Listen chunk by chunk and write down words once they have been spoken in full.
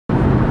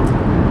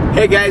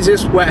Hey guys,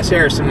 this is Wes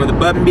Harrison with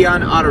Above and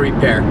Beyond Auto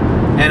Repair,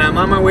 and I'm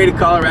on my way to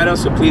Colorado,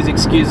 so please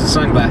excuse the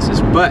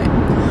sunglasses. But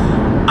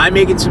I'm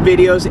making some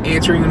videos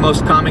answering the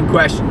most common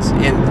questions,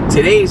 and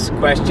today's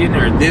question,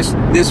 or this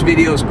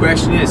video's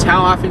question, is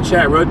how often should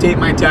I rotate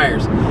my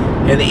tires?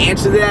 And the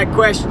answer to that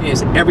question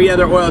is every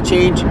other oil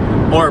change,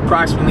 or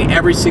approximately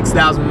every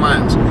 6,000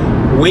 miles.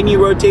 When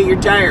you rotate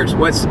your tires,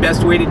 what's the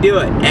best way to do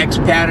it? X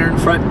pattern,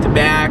 front to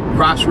back,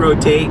 cross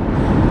rotate.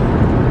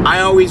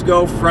 I always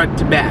go front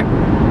to back.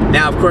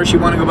 Now, of course, you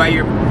want to go by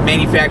your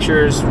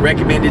manufacturer's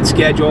recommended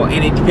schedule,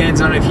 and it depends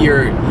on if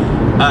you're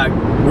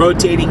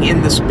rotating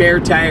in the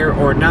spare tire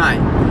or not.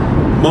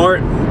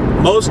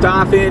 Most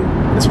often,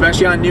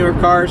 especially on newer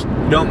cars,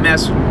 don't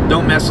mess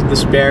with the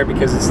spare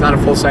because it's not a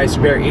full-size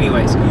spare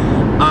anyways.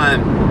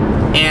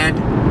 And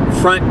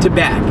front to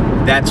back.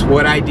 That's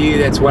what I do.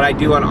 That's what I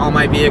do on all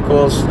my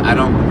vehicles. I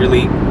don't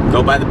really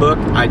go by the book.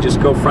 I just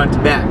go front to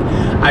back.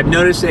 I've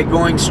noticed that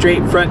going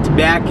straight front to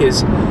back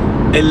has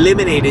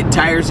eliminated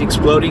tires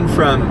exploding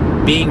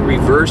from being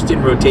reversed in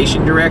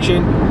rotation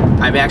direction.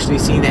 I've actually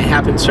seen that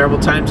happen several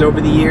times over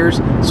the years,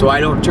 so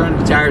I don't turn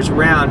the tires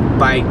around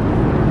by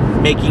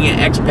making an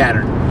X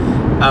pattern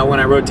when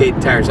I rotate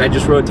the tires. I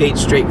just rotate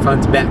straight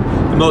front to back.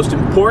 The most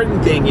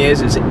important thing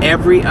is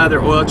every other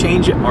oil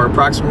change, or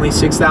approximately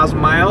 6,000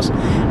 miles,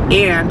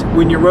 and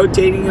when you're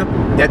rotating them,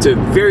 that's a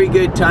very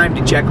good time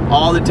to check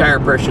all the tire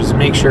pressures and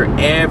make sure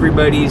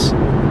everybody's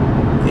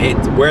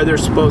where they're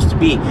supposed to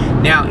be.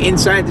 Now,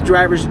 inside the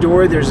driver's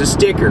door, there's a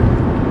sticker,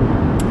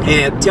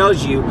 and it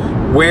tells you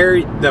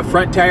where the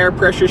front tire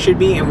pressure should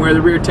be and where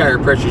the rear tire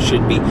pressure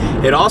should be.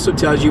 It also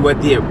tells you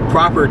what the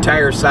proper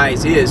tire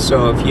size is,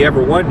 so if you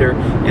ever wonder,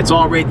 it's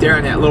all right there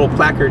on that little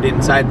placard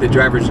inside the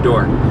driver's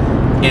door.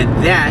 And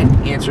that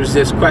answers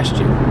this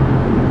question.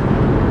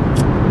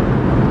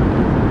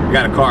 I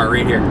got a car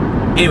right here.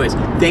 Anyways,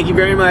 thank you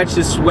very much.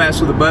 This is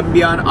Wes with Above and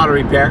Beyond Auto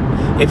Repair.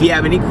 If you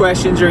have any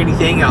questions or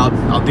anything,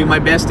 I'll do my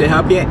best to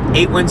help you.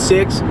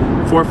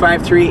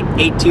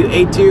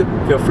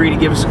 816-453-8282. Feel free to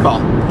give us a call.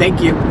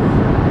 Thank you.